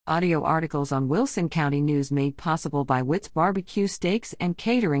Audio articles on Wilson County News made possible by Witt's Barbecue Steaks and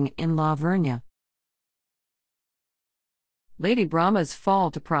Catering in La Vernia. Lady Brahmas fall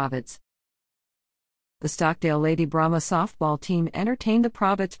to Providence. The Stockdale Lady Brahma softball team entertained the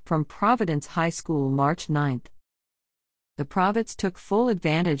Providence from Providence High School March 9th. The Providence took full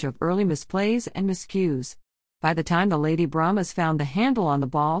advantage of early misplays and miscues. By the time the Lady Brahmas found the handle on the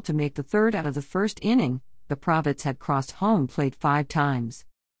ball to make the third out of the first inning, the Providence had crossed home plate 5 times.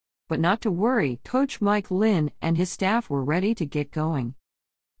 But not to worry, Coach Mike Lynn and his staff were ready to get going.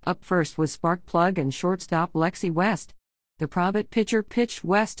 Up first was spark plug and shortstop Lexi West. The Providence pitcher pitched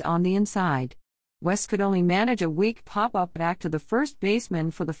West on the inside. West could only manage a weak pop-up back to the first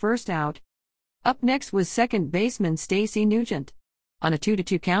baseman for the first out. Up next was second baseman Stacy Nugent. On a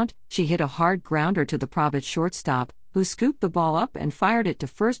 2-2 count, she hit a hard grounder to the Providence shortstop, who scooped the ball up and fired it to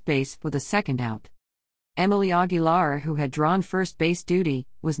first base for the second out. Emily Aguilar, who had drawn first base duty,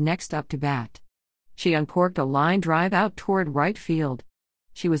 was next up to bat. She uncorked a line drive out toward right field.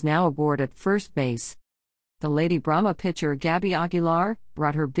 She was now aboard at first base. The Lady Brahma pitcher Gabby Aguilar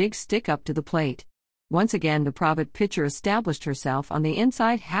brought her big stick up to the plate. Once again, the Providence pitcher established herself on the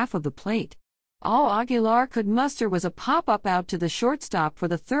inside half of the plate. All Aguilar could muster was a pop-up out to the shortstop for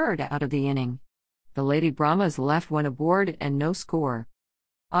the third out of the inning. The Lady Brahmas left one aboard and no score.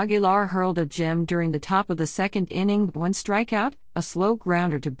 Aguilar hurled a gem during the top of the second inning, 1 strikeout, a slow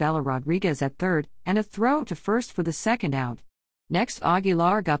grounder to Bella Rodriguez at third, and a throw to first for the second out. Next,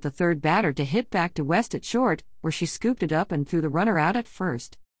 Aguilar got the third batter to hit back to West at short, where she scooped it up and threw the runner out at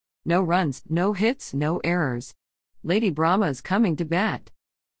first. No runs, no hits, no errors. Lady Brahmas coming to bat.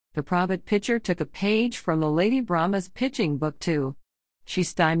 The Providence pitcher took a page from the Lady Brahmas pitching book too. She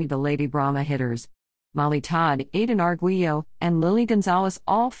stymied the Lady Brahma hitters. Molly Todd, Aiden Arguello, and Lily Gonzalez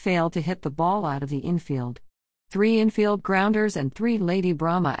all failed to hit the ball out of the infield. 3 infield grounders and 3 Lady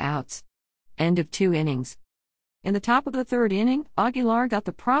Brahma outs. End of 2 innings. In the top of the third inning, Aguilar got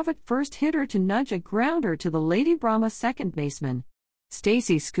the Providence first hitter to nudge a grounder to the Lady Brahma second baseman.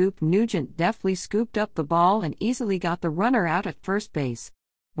 Stacy Scoop Nugent deftly scooped up the ball and easily got the runner out at first base.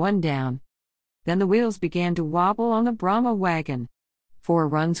 1 down. Then the wheels began to wobble on the Brahma wagon. 4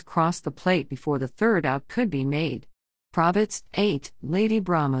 runs crossed the plate before the third out could be made. Providence 8, Lady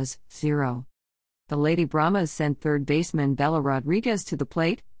Brahmas 0. The Lady Brahmas sent third baseman Bella Rodriguez to the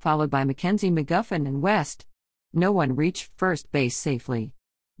plate, followed by Mackenzie McGuffin and West. No one reached first base safely.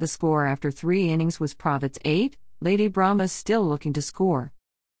 The score after 3 innings was Providence 8, Lady Brahmas still looking to score.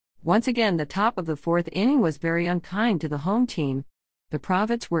 Once again, the top of the 4th inning was very unkind to the home team. The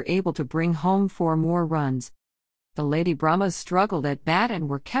Providence were able to bring home 4 more runs. The Lady Brahmas struggled at bat and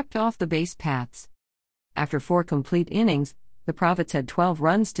were kept off the base paths. After 4 complete innings, the Providence had 12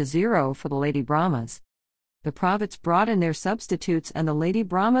 runs to 0 for the Lady Brahmas. The Providence brought in their substitutes and the Lady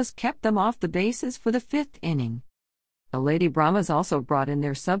Brahmas kept them off the bases for the 5th inning. The Lady Brahmas also brought in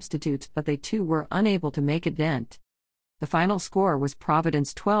their substitutes, but they too were unable to make a dent. The final score was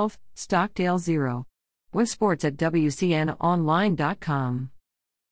Providence 12, Stockdale 0. WISports at WCNonline.com.